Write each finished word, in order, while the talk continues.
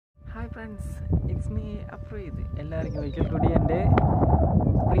friends, it's me Afraid. എല്ലാവർക്കും ഒരിക്കൽ കൂടി എൻ്റെ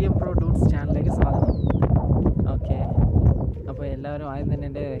പ്രിയം പ്രൊഡ്യൂസ് ചാനലിലേക്ക് സ്വാഗതം. ഓക്കെ, അപ്പോൾ എല്ലാവരും ആദ്യം തന്നെ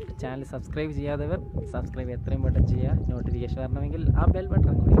എൻ്റെ ചാനൽ സബ്സ്ക്രൈബ് ചെയ്യാത്തവർ സബ്സ്ക്രൈബ് എത്രയും പെട്ടെന്ന് ചെയ്യുക. നോട്ടിഫിക്കേഷൻ വരണമെങ്കിൽ ആ ബെൽ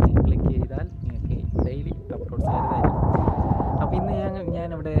ബട്ടൺ കൂടി ക്ലിക്ക് ചെയ്താൽ നിങ്ങൾക്ക് ഡെയിലി അപ്ലോഡ്സ് വരുന്നതായിരിക്കും. അപ്പോൾ ഇന്ന്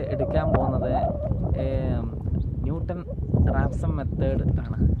ഞാനിവിടെ എടുക്കാൻ പോകുന്നത് ന്യൂട്ടൺ റാപ്സൺ മെത്തേഡ്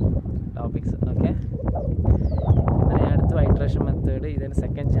ആണ് ടോപ്പിക്സ്. ഓക്കെ, ഇന്നലെ അടുത്ത വൈട്രേഷൻ മെത്തേഡ് ഇതിൻ്റെ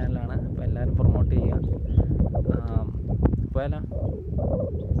സെക്കൻഡ് ചാനലാണ്. അപ്പോൾ എല്ലാവരും പ്രൊമോട്ട് ചെയ്യുക. പോയാലോ.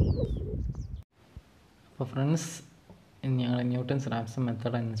 അപ്പോൾ ഫ്രണ്ട്സ്, ഞങ്ങൾ ന്യൂട്ടൺസ് റാപ്സൺ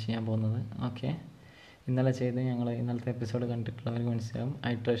മെത്തേഡാണ് ചെയ്യാൻ പോകുന്നത്. ഓക്കെ, ഇന്നലെ ചെയ്ത് ഇന്നലത്തെ എപ്പിസോഡ് കണ്ടിട്ടുള്ളവർക്ക് മനസ്സിലാവും.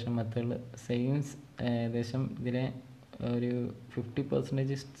 ഐട്രേഷൻ മെത്തേഡിൽ ഏകദേശം ഇതിലെ ഒരു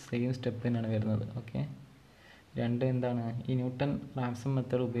 50% സെയിം സ്റ്റെപ്പ് തന്നെയാണ് വരുന്നത്. ഓക്കെ, എന്താണ് ഈ ന്യൂട്ടൺ റാപ്സൺ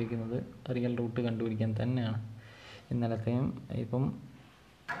മെത്തേഡ് ഉപയോഗിക്കുന്നത് റിയൽ റൂട്ട് കണ്ടുപിടിക്കാൻ തന്നെയാണ്. ഇന്നലത്തെയും ഇപ്പം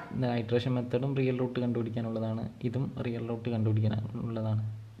ഐട്രേഷൻ മെത്തേഡും റിയൽ റൂട്ട് കണ്ടുപിടിക്കാനുള്ളതാണ്, ഇതും റിയൽ റൂട്ട് കണ്ടുപിടിക്കാനുള്ളതാണ്.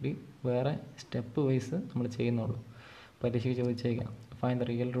 ഇത് വേറെ സ്റ്റെപ്പ് വൈസ് നമ്മൾ ചെയ്യുന്നുള്ളൂ. പരീക്ഷയ്ക്ക് ചോദിച്ചേക്കാം, find the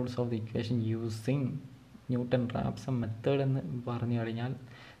real Roots of the equation using newton Raphson method എന്ന് പറഞ്ഞു കഴിഞ്ഞാൽ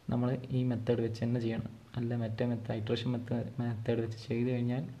നമ്മൾ ഈ മെത്തേഡ് വെച്ച് തന്നെ ചെയ്യണം. അല്ല മറ്റേ ഐട്രേഷൻ മെത്തേഡ് വെച്ച് ചെയ്ത്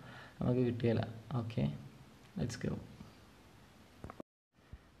കഴിഞ്ഞാൽ നമുക്ക് കിട്ടിയില്ല. Okay, let's go.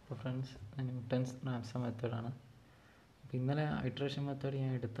 അപ്പോൾ ഫ്രണ്ട്സ്, ന്യൂട്ടൺസ് റാപ്സൺ മെത്തേഡാണ്. അപ്പോൾ ഇന്നലെ ഐട്രേഷൻ മെത്തേഡ്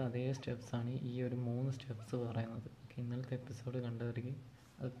ഞാൻ എടുത്ത അതേ സ്റ്റെപ്സാണ് ഈ ഒരു 3 സ്റ്റെപ്സ് പറയുന്നത്. ഓക്കെ, ഇന്നലത്തെ എപ്പിസോഡ് കണ്ടവർക്ക്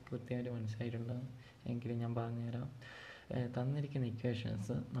അത് കൃത്യമായിട്ട് മനസ്സിലായിട്ടുണ്ടാകും. എങ്കിലും ഞാൻ പറഞ്ഞുതരാം. തന്നിരിക്കുന്ന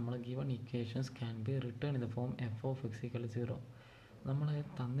ഇക്വേഷൻസ്, നമ്മൾ given equations can be return in the form F of X equal 0. നമ്മൾ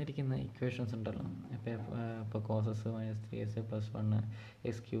തന്നിരിക്കുന്ന ഇക്വേഷൻസ് ഉണ്ടല്ലോ, ഇപ്പോൾ കോസസ് -3s + 1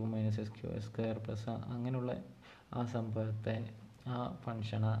 x³ - x² അങ്ങനെയുള്ള ആ സംഭവത്തെ, ആ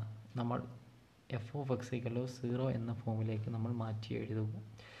ഫംഗ്ഷനെ നമ്മൾ എഫ് ഓഫ് എക്സ് ഈക്വൽ 0 എന്ന ഫോമിലേക്ക് നമ്മൾ മാറ്റി എഴുതുക.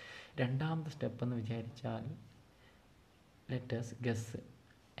 രണ്ടാമത്തെ സ്റ്റെപ്പ് എന്ന് വിചാരിച്ചാൽ let us guess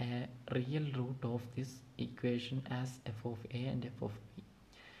a real root of this equation as f of a and f of b.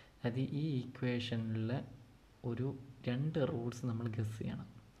 അതായത് ഈ ഇക്വേഷനിൽ ഒരു 2 റൂട്ട്സ് നമ്മൾ ഗസ് ചെയ്യണം.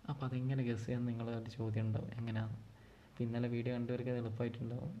 അപ്പോൾ അതെങ്ങനെ ഗസ് ചെയ്യാൻ നിങ്ങളൊരു ചോദ്യം ഉണ്ടാവും, എങ്ങനെയാണ്? അപ്പോൾ ഇന്നലെ വീഡിയോ കണ്ടവർക്ക് അത്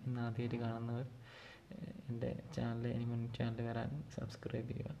എളുപ്പമായിട്ടുണ്ടാവും. ഇന്ന് ആദ്യമായിട്ട് കാണുന്നവർ എൻ്റെ മുൻ ചാനൽ വരാൻ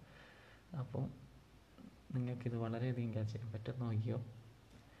സബ്സ്ക്രൈബ് ചെയ്യുക. അപ്പോൾ നിങ്ങൾക്കിത് വളരെയധികം ക്യാച്ച് ചെയ്യാൻ പറ്റും. നോക്കിയോ,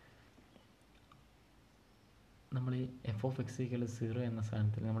 നമ്മൾ ഈ എഫ് ഓഫ് എക്സ് ഈക്വൽ 0 എന്ന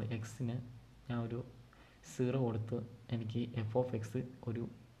സ്ഥാനത്തിൽ നമ്മൾ എക്സിന് ഞാൻ ഒരു 0 കൊടുത്ത് എനിക്ക് എഫ് ഓഫ് എക്സ് ഒരു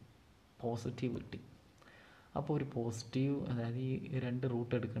പോസിറ്റീവ് കിട്ടി. അപ്പോൾ ഒരു പോസിറ്റീവ്, അതായത് ഈ 2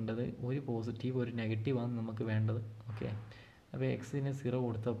 റൂട്ട് എടുക്കേണ്ടത് ഒരു പോസിറ്റീവ് ഒരു നെഗറ്റീവാണ് നമുക്ക് വേണ്ടത്. ഓക്കെ, അപ്പോൾ എക്സിന് 0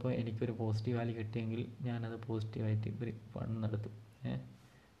 കൊടുത്തപ്പോൾ എനിക്കൊരു പോസിറ്റീവ് വാല്യൂ കിട്ടിയെങ്കിൽ ഞാനത് പോസിറ്റീവായിട്ട് ഒരു 1 എടുത്തു.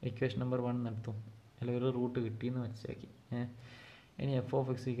 ഇക്വേഷൻ നമ്പർ 1 എടുത്തു. അല്ലെങ്കിൽ ഒരു റൂട്ട് കിട്ടിയെന്ന് മനസ്സിലാക്കി. ഇനി എഫ് ഓഫ്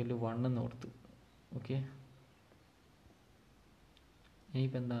എക്സ് ഈക്വൽ 1 എന്ന് കൊടുത്തു. ഓക്കെ,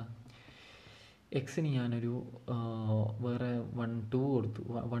 ഇനിയിപ്പോൾ എന്താ, എക്സിന് ഞാനൊരു വേറെ 1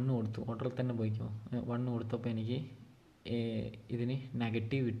 കൊടുത്തു. ഓർഡറിൽ തന്നെ പോയിക്കോ. 1 കൊടുത്തപ്പോൾ എനിക്ക് ഇതിന്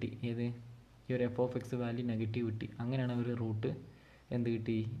നെഗറ്റീവ് കിട്ടി. ഏത്, ഈ ഒരു F of X value negative കിട്ടി. അങ്ങനെയാണ് ഒരു റൂട്ട് എന്ത്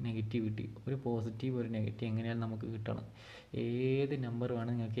കിട്ടി, നെഗറ്റീവ് കിട്ടി. ഒരു പോസിറ്റീവ് ഒരു നെഗറ്റീവ് എങ്ങനെയാലും നമുക്ക് കിട്ടണം. ഏത് നമ്പർ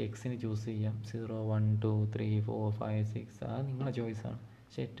വേണം നിങ്ങൾക്ക് എക്സിന് ചൂസ് ചെയ്യാം. 0, 1, 2, 3, 4, 5, 6 അത് നിങ്ങളുടെ ചോയ്സാണ്.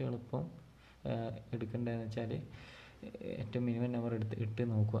 പക്ഷേ ഏറ്റവും എളുപ്പം എടുക്കേണ്ടതെന്ന് വെച്ചാൽ ഏറ്റവും മിനിമം നമ്പർ ഇട്ട്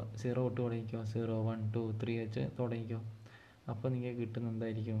നോക്കുക. 0 തൊട്ട് തുടങ്ങിക്കോ. 0, 1, 2, 3 വെച്ച് തുടങ്ങിക്കോ. അപ്പോൾ നിങ്ങൾക്ക് കിട്ടുന്ന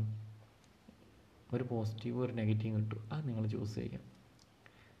എന്തായിരിക്കും, ഒരു പോസിറ്റീവ് ഒരു നെഗറ്റീവ് കിട്ടും. അത് നിങ്ങൾ ചൂസ് ചെയ്യാം.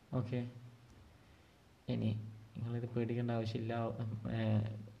 ഓക്കെ, ഇനി നിങ്ങളിത് പേടിക്കേണ്ട ആവശ്യമില്ല.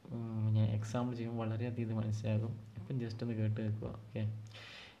 ഞാൻ എക്സാമ്പിൾ ചെയ്യുമ്പോൾ വളരെയധികം ഇത് മനസ്സിലാകും. ഇപ്പം ജസ്റ്റ് ഒന്ന് കേട്ട് വെക്കുക. ഓക്കെ,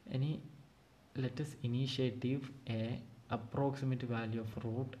 ഇനി let's initiative A approximate value of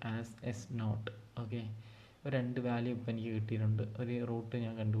root as S0. Okay, ഒരു 2 വാല്യൂ ഇപ്പം എനിക്ക് കിട്ടിയിട്ടുണ്ട്. ഒരു റൂട്ട്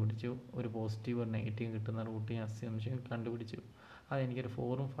ഞാൻ കണ്ടുപിടിച്ചു. ഒരു പോസിറ്റീവ് ഒരു നെഗറ്റീവ് കിട്ടുന്ന റൂട്ട് ഞാൻ അസ്യൂം കണ്ടുപിടിച്ചു. അതെനിക്കൊരു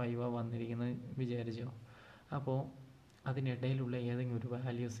 4ഉം 5ഉം വന്നിരിക്കുന്നത് വിചാരിച്ചോ. അപ്പോൾ അതിനിടയിലുള്ള ഏതെങ്കിലും ഒരു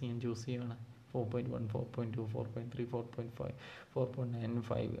വാല്യൂസ് ഞാൻ ചൂസ് ചെയ്യുകയാണ്. 4.1, 4.2, 4.3, 4.5,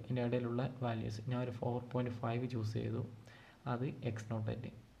 4.95 ഇതിൻ്റെ ഇടയിലുള്ള വാല്യൂസ് ഞാൻ ഒരു 4.5 ചൂസ് ചെയ്തു. അത് x0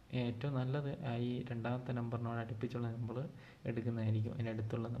 ആയിട്ട് ഏറ്റവും നല്ലത് ഈ രണ്ടാമത്തെ നമ്പറിനോട് അടുപ്പിച്ചുള്ള നമ്പർ എടുക്കുന്നതായിരിക്കും. അതിൻ്റെ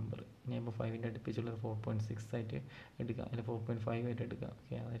അടുത്തുള്ള നമ്പർ ഞാൻ ഇപ്പോൾ 5ൻ്റെ അടുപ്പിച്ചുള്ള 4.6 ആയിട്ട് എടുക്കാം, അല്ലെങ്കിൽ 4.5 ആയിട്ട് എടുക്കാം.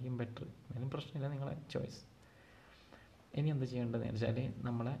 ഓക്കെ, അതായിരിക്കും ബെറ്റർ. അതിനും പ്രശ്നമില്ല, നിങ്ങളെ ചോയ്സ്. ഇനി എന്താ ചെയ്യേണ്ടതെന്ന് വെച്ചാൽ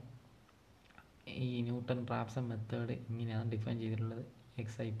നമ്മളെ ഈ ന്യൂട്ടൺ റാപ്സൺ മെത്തേഡ് ഇങ്ങനെയാണ് ഡിഫൈൻ ചെയ്തിട്ടുള്ളത്.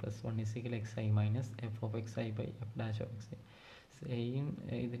 xi + 1 = xi - f of xi / f' of xi. Same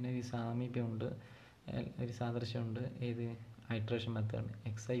ഇതിനൊരു സാമീപ്യമുണ്ട്, ഒരു സാദൃശ്യമുണ്ട്. ഏത് iteration method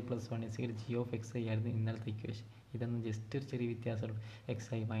xi + 1 = g of xi ആയിരുന്നു ഇന്നലത്തെ ഇക്വേഷൻ. ഇതൊന്നും ജസ്റ്റ് ഒരു ചെറിയ വ്യത്യാസമുള്ളൂ. X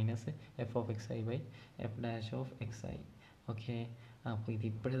I minus F of X I by F dash of X I. Okay, അപ്പോൾ ഇത്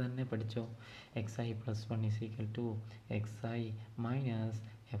ഇപ്പോഴേ തന്നെ പഠിച്ചോ. X I plus 1 is equal to X I minus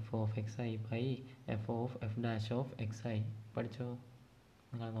F of X I by F of F dash of X I. പഠിച്ചോ?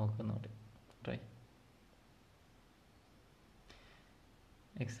 നിങ്ങൾ നോക്കുന്നുണ്ട്. Try.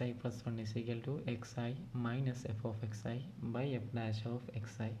 X I plus 1 is equal to X I minus F of X I by F dash of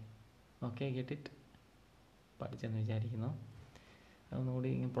X I. Okay, get it? പഠിച്ചെന്ന് വിചാരിക്കുന്നു. ഒന്നുകൂടി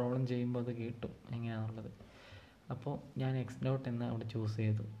problem ചെയ്യുമ്പോൾ അത് കിട്ടും എങ്ങനെയാണെന്നുള്ളത്. അപ്പോൾ ഞാൻ എക്സ് ഡോട്ട് എന്ന് അവിടെ ചൂസ്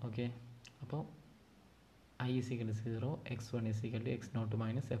ചെയ്തു. ഓക്കെ, അപ്പോൾ I is equal to 0, x1 is equal to X nought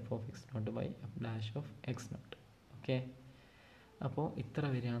minus F of X not by F dash of X not. Okay, അപ്പോൾ ഇത്ര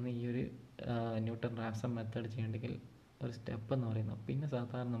വരെയാണ് ഈ ഒരു ന്യൂട്ടൺ റാഫ്സൺ മെത്തേഡ് ചെയ്യണമെങ്കിൽ ഒരു സ്റ്റെപ്പ് എന്ന് പറയുന്നത്. പിന്നെ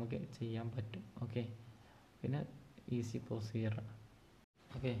സാധാരണ നമുക്ക് ചെയ്യാൻ പറ്റും. ഓക്കെ, പിന്നെ ഈസി പ്രൊസീജിയറാണ്.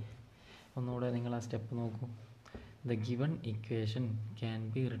 ഓക്കെ, ഒന്നുകൂടെ നിങ്ങൾ ആ സ്റ്റെപ്പ് നോക്കൂ. The given equation can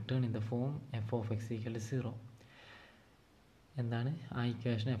be written in the form f of x equal to 0. എന്താണ് ആ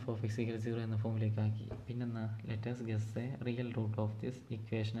equation F of X equal 0 എന്ന ഫോമിലേക്ക് ആക്കി. പിന്നെന്താ, let's guess A real root of this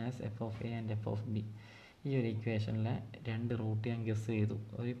equation as F of A and F of B. ഈ ഒരു ഇക്വേഷനിലെ രണ്ട് root ഞാൻ ഗസ് ചെയ്തു.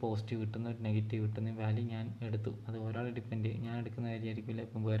 ഒരു പോസിറ്റീവ് കിട്ടുന്ന ഒരു നെഗറ്റീവ് കിട്ടുന്ന വാല്യൂ ഞാൻ എടുത്തു. അത് ഒരാൾ ഡിപ്പെൻഡ്, ഞാൻ എടുക്കുന്ന വാല്യൂ ആയിരിക്കില്ല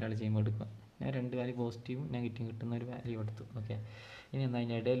ഇപ്പം വേറെ ആൾ ചെയ്യുമ്പോൾ എടുക്കുക. ഞാൻ രണ്ട് വാല്യൂ പോസിറ്റീവും നെഗറ്റീവും കിട്ടുന്ന ഒരു വാല്യൂ എടുത്തു. ഓക്കെ, ഇനി എന്താ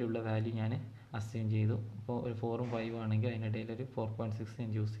അതിൻ്റെ ഇടയിലുള്ള വാല്യൂ ഞാൻ അസ്യൂം ചെയ്തു. അപ്പോൾ ഒരു 4ഉം 5ഉം ആണെങ്കിൽ അതിൻ്റെ ഇടയിൽ ഒരു 4.6 ഞാൻ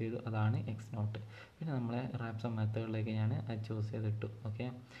ചൂസ് ചെയ്തു. അതാണ് എക്സ് നോട്ട്. പിന്നെ നമ്മളെ റാപ്സൺ മെത്തേഡിലേക്ക് ഞാൻ അത് ചൂസ് ചെയ്തിട്ടു. ഓക്കെ,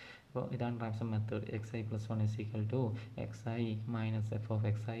 അപ്പോൾ ഇതാണ് Raphson method. X I plus 1 is equal to X I minus F of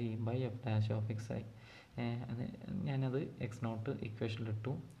X I by F dash of X I. അത് ഞാനത് X not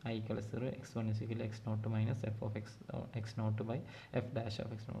ഇക്വേഷനിലിട്ടു. I equal 0, x1 is equal X nought minus F of X not by F dash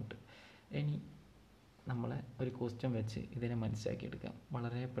of X not. ഇനി നമ്മളെ ഒരു question വെച്ച് ഇതിനെ മനസ്സിലാക്കി എടുക്കാം.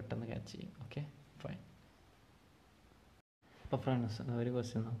 വളരെ പെട്ടെന്ന് ക്യാച്ച് ചെയ്യും. Okay, fine. അപ്പോൾ ഫ്രണ്ട്സ്, ഒരു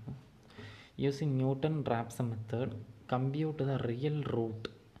ക്വസ്റ്റ്യൻ നോക്കാം. Using newton Raphson method compute the real root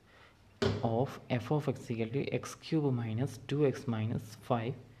of F of X equal to X cube minus 2x minus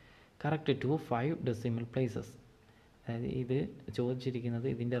 5 correct to 5 decimal places. അതായത് ഇത് ചോദിച്ചിരിക്കുന്നത്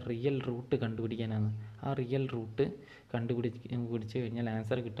ഇതിൻ്റെ റിയൽ റൂട്ട് കണ്ടുപിടിക്കാനാണ്. ആ റിയൽ റൂട്ട് കണ്ടുപിടിച്ച് കഴിഞ്ഞാൽ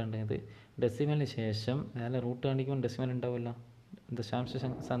ആൻസർ കിട്ടേണ്ടത് ഡെസിമലിന് ശേഷം, അതായത് റൂട്ട് കാണിക്കുമ്പോൾ ഡെസിമൽ ഉണ്ടാവുമല്ലോ, ദശാംശ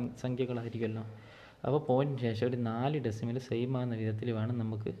സംഖ്യകളായിരിക്കുമല്ലോ. അപ്പോൾ പോയിൻറ്റിന് ശേഷം ഒരു 4 ഡെസിമൽ സെയിം ആകുന്ന വിധത്തിൽ വേണം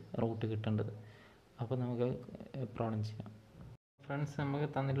നമുക്ക് റൂട്ട് കിട്ടേണ്ടത്. അപ്പോൾ നമുക്ക് പ്രോബ്ലം ചെയ്യാം. ഫ്രണ്ട്സ്, നമുക്ക്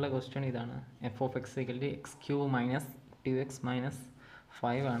തന്നിട്ടുള്ള ക്വസ്റ്റ്യൻ ഇതാണ്. F of X equal to X cube minus 2x minus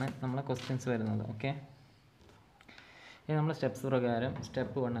 5 ആണ് നമ്മളെ ക്വസ്റ്റ്യൻസ് വരുന്നത്. ഓക്കെ, ഇനി നമ്മൾ സ്റ്റെപ്സ് പ്രകാരം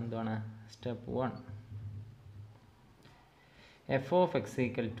സ്റ്റെപ്പ് 1 എന്താണ്? Step 1 F of X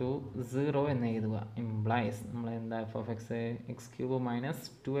equal to 0 എന്ന് എഴുതുക. ഇംപ്ലൈസ് നമ്മൾ എന്താ F of X X cube minus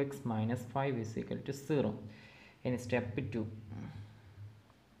 2x minus 5 is equal to 0. ഇനി സ്റ്റെപ്പ് 2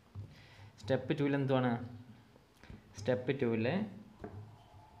 സ്റ്റെപ്പ് 2ൽ എന്തുവാണ്? സ്റ്റെപ്പ് 2ലെ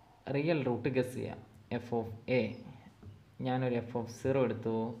റിയൽ റൂട്ട് ഗസ് ചെയ്യുക. എഫ് ഓഫ് എ ഞാനൊരു എഫ് ഓഫ് 0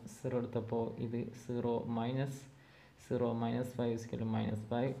 എടുത്തപ്പോൾ ഇത് 0 minus 5 is equal to minus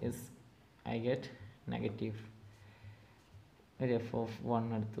 5 is I get negative. ഒരു F of 1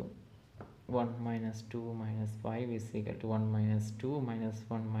 എടുത്തു. 1 minus 2 minus 5 is equal to 1 minus 2 minus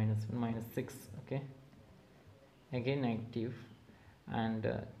 1 minus 1 minus 6. Okay, again negative. And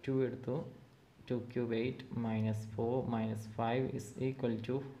 2 എടുത്തു. 2 cube 8 minus 4 minus 5 is equal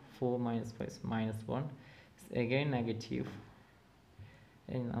to 4 minus 5 is minus 1 is again negative.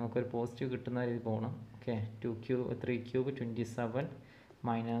 നമുക്കൊരു positive കിട്ടുന്ന രീതി പോകണം. Okay, 3 cube 27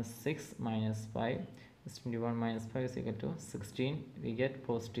 minus 6 minus 5 is 21 minus 5 is equal to 16. We get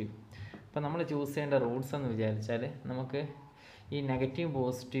positive. അപ്പോൾ നമ്മൾ choose ചെയ്യേണ്ട Roots എന്ന് വിചാരിച്ചാൽ നമുക്ക് ഈ നെഗറ്റീവ്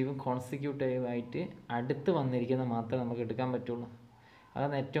പോസിറ്റീവും കോൺസിക്യൂട്ടീവായിട്ട് അടുത്ത് വന്നിരിക്കുന്ന മാത്രമേ നമുക്ക് എടുക്കാൻ പറ്റുള്ളൂ.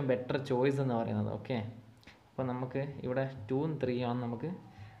 അതാണ് ഏറ്റവും ബെറ്റർ ചോയ്സ് എന്ന് പറയുന്നത്. ഓക്കെ, അപ്പോൾ നമുക്ക് ഇവിടെ 2ഉം 3ഉം ആണ് നമുക്ക്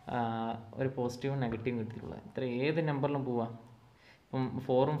ഒരു പോസിറ്റീവും നെഗറ്റീവും കിട്ടിയിട്ടുള്ളത്. ഇത്ര ഏത് നമ്പറിലും പോവാം. ഇപ്പം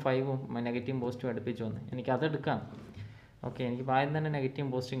 4ഉം 5ഉം നെഗറ്റീവും പോസിറ്റീവും അടുപ്പിച്ച് വന്ന് എനിക്ക് അതെടുക്കാം. ഓക്കെ, എനിക്ക് ആദ്യം തന്നെ നെഗറ്റീവും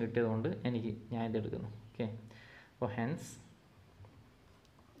പോസിറ്റീവും കിട്ടിയതുകൊണ്ട് ഞാൻ ഇതെടുക്കുന്നു. ഓക്കെ, അപ്പോൾ hence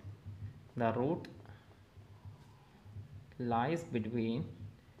the root lies between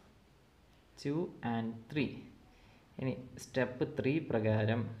 2 and 3. ഇനി സ്റ്റെപ്പ് 3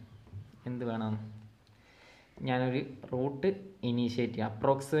 പ്രകാരം എന്ത് വേണം? ഞാനൊരു റൂട്ട് ഇനീഷ്യേറ്റ് ചെയ്യാം.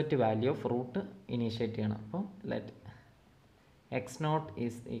 Approximate value of root initiate ചെയ്യണം. അപ്പോൾ let X not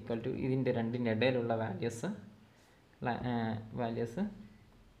is equal to ഇതിൻ്റെ രണ്ടിൻ്റെ ഇടയിലുള്ള വാല്യൂസ്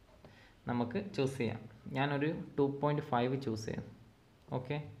നമുക്ക് ചൂസ് ചെയ്യാം. ഞാനൊരു 2.5 ചൂസ് ചെയ്യാം.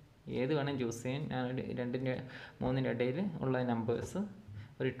 ഓക്കെ, ഏത് വേണം ചൂസ് ചെയ്യാൻ. ഞാനൊരു 2-3 ഇടയിൽ ഉള്ള നമ്പേഴ്സ്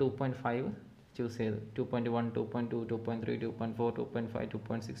ഒരു 2.5 ചൂസ് ചെയ്ത് 2.1 2.2 2.3 2.4 2.5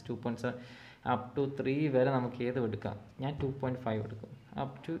 2.6 2.7 അപ് ടു 3 വരെ നമുക്ക് ഏത് എടുക്കാം. ഞാൻ 2.5 എടുക്കും.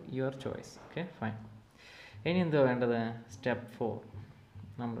 Up to your choice. Okay fine. ഇനി എന്തുവാ വേണ്ടത്? സ്റ്റെപ്പ് 4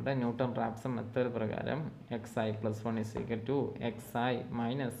 നമ്മുടെ ന്യൂട്ടൺ റാപ്സൺ മെത്തേഡ് പ്രകാരം xi + 1 is equal to xi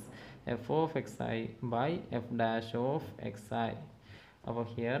minus f of xi by f dash of xi. അപ്പോൾ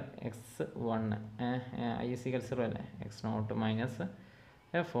here x1 i is equal 0 അല്ലേ, x0 minus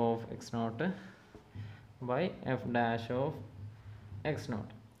f of x0 by f dash of x0.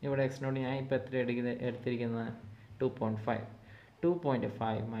 ഇവിടെ x0 ഞാൻ ഇപ്പോൾ എത്ര എടുത്തിരിക്കുന്നത്? 2.5.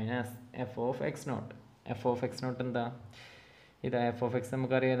 2.5 minus F of x0. F of x0 എന്താ? ഇത് F of X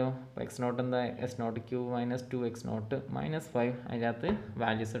നമുക്കറിയാലോ. അപ്പോൾ x0 എന്താ? s0 minus 2x0 minus 5. അതിനകത്ത്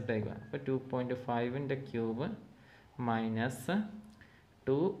വാല്യൂസ് ഇട്ടേക്കുക. അപ്പോൾ 2.5ൻ്റെ cube minus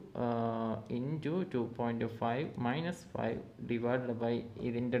 2 into 2.5 minus 5 divided by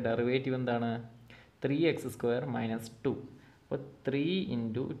ഇതിൻ്റെ ഡെറിവേറ്റീവ് എന്താണ്? 3x² minus 2. അപ്പോൾ 3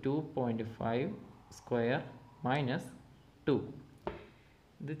 ഇൻറ്റു 2.5 സ്ക്വയർ മൈനസ് 2.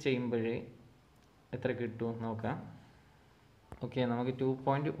 ഇത് ചെയ്യുമ്പോൾ എത്ര കിട്ടും നോക്കാം. ഓക്കെ, നമുക്ക്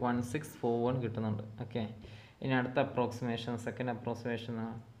 2.1641 കിട്ടുന്നുണ്ട്. ഓക്കെ, ഇനി അടുത്ത അപ്രോക്സിമേഷൻ, സെക്കൻഡ് അപ്രോക്സിമേഷൻ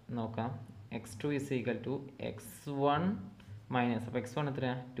നോക്കാം. x2 is equal to x1 minus, അപ്പോൾ x1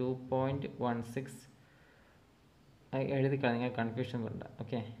 എത്രയാണ്? 2.16 എഴുതിക്കളാം, നിങ്ങൾ കൺഫ്യൂഷൻ വേണ്ട.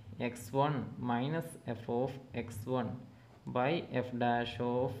 Okay, x1 minus F of x1 by F dash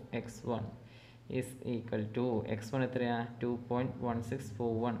of x1 is equal to x1 എത്രയാണ്?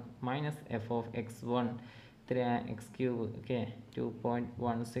 2.1641 മൈനസ് എഫ് ഓഫ് x1 എത്രയാണ്? x cube. Okay,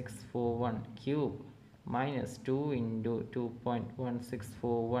 2.1641 cube minus 2 into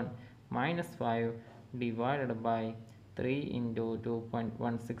 2.1641 minus 5 divided by 3 into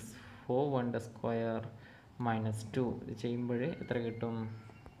 2.1641 square minus 2. ഇത് ചെയ്യുമ്പോൾ എത്ര കിട്ടും?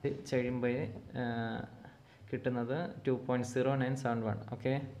 ഇത് ചെയ്യുമ്പോൾ കിട്ടുന്നത് 2.0971.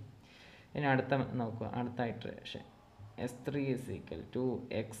 Okay, ഇനി അടുത്ത നോക്കുക. അടുത്ത iteration s3 is equal to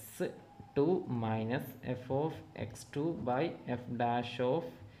x2 minus f of x2 by f dash of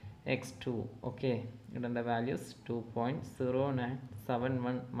x2. Okay, ഇടേണ്ട values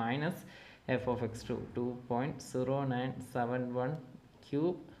 2.0971 minus f of x2 2.0971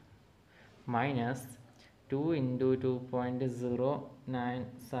 cube minus 2 into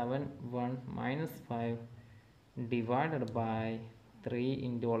 2.0971 minus 5 divided by 3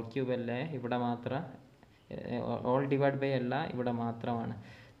 into all cube അല്ലേ, ഇവിടെ മാത്രം all divide by അല്ല, ഇവിടെ മാത്രമാണ്.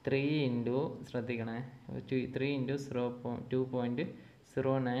 3 into ശ്രദ്ധിക്കണേ, 3 into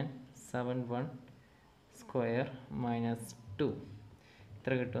 2.0971 square minus 2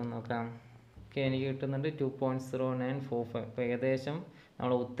 എത്ര കിട്ടുമെന്ന് നോക്കാം. ഓക്കെ, എനിക്ക് കിട്ടുന്നുണ്ട് 2.0945. അപ്പോൾ ഏകദേശം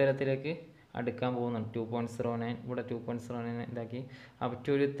നമ്മൾ ഉത്തരത്തിലേക്ക് അടുക്കാൻ പോകുന്നുണ്ട്. 2.09 ഇവിടെ 2.09 ഇതാക്കി അപ്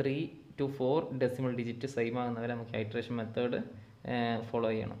ടു ഒരു 3 to 4 ഡെസിമൽ ഡിജിറ്റ് സെയിം ആകുന്നവരെ നമുക്ക് ഹൈട്രേഷൻ മെത്തേഡ് ഫോളോ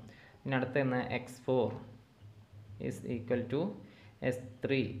ചെയ്യണം. പിന്നെ അടുത്ത എന്നാ x4 is equal to s3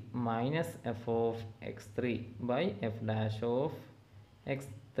 minus f of x3 by f dash of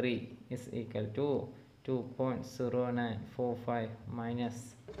x3 is equal to 2.0945 minus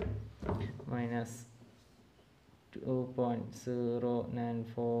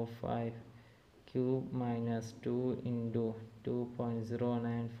 2.0945 cube minus 2 into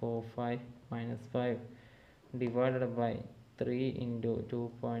 2.0945 minus 5 divided by 3 into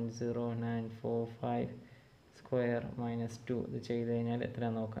 2.0945 square minus 2. ഇത് ചെയ്ത് കഴിഞ്ഞാൽ എത്ര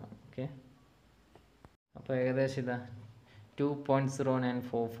നോക്കാം. ഓക്കെ, അപ്പോൾ ഏകദേശം ഇതാ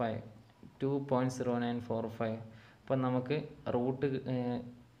 2.0945. അപ്പം നമുക്ക് റൂട്ട്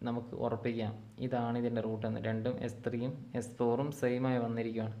നമുക്ക് ഉറപ്പിക്കാം ഇതാണ് ഇതിൻ്റെ റൂട്ട് എന്ന്. രണ്ടും s3യും s4ഉം സെയിമായി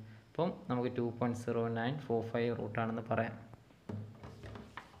വന്നിരിക്കുകയാണ്. അപ്പം നമുക്ക് 2.0945 റൂട്ടാണെന്ന് പറയാം.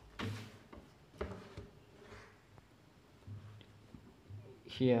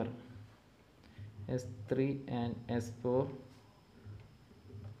 Here s3 and s4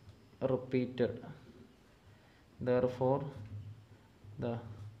 repeated, therefore the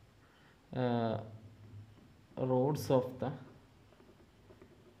roots of the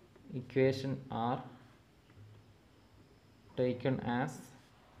equation are taken as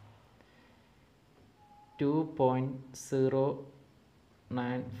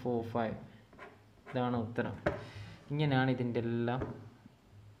 2.0945. ഇതാണ് ഉത്തരം. ഇങ്ങനെയാണ് ഇതിൻ്റെ എല്ലാം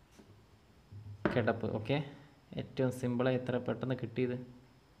കിടപ്പ്. ഓക്കെ, ഏറ്റവും സിമ്പിളായി എത്ര പെട്ടെന്ന് കിട്ടിയത്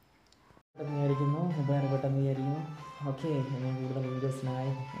വിചാരിക്കുന്നു, ഉപകാരപ്പെട്ടെന്ന് വിചാരിക്കുന്നു. ഓക്കെ, ഇനി കൂടുതൽ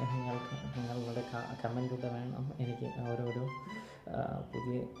വീഡിയോസിനായി നിങ്ങളുടെ കമൻറ്റിലൂടെ വേണം എനിക്ക് ഓരോരോ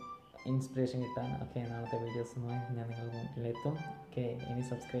പുതിയ ഇൻസ്പിറേഷൻ കിട്ടാൻ. ഓക്കെ, നാളത്തെ വീഡിയോസുമായി ഞാൻ നിങ്ങളുടെ മുന്നിലെത്തും. ഓക്കെ, ഇനി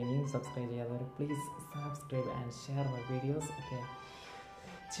സബ്സ്ക്രൈബ് ചെയ്യാത്തവർ please subscribe and share my videos. Okay,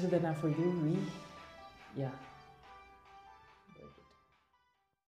 Till then, for you, we, yeah.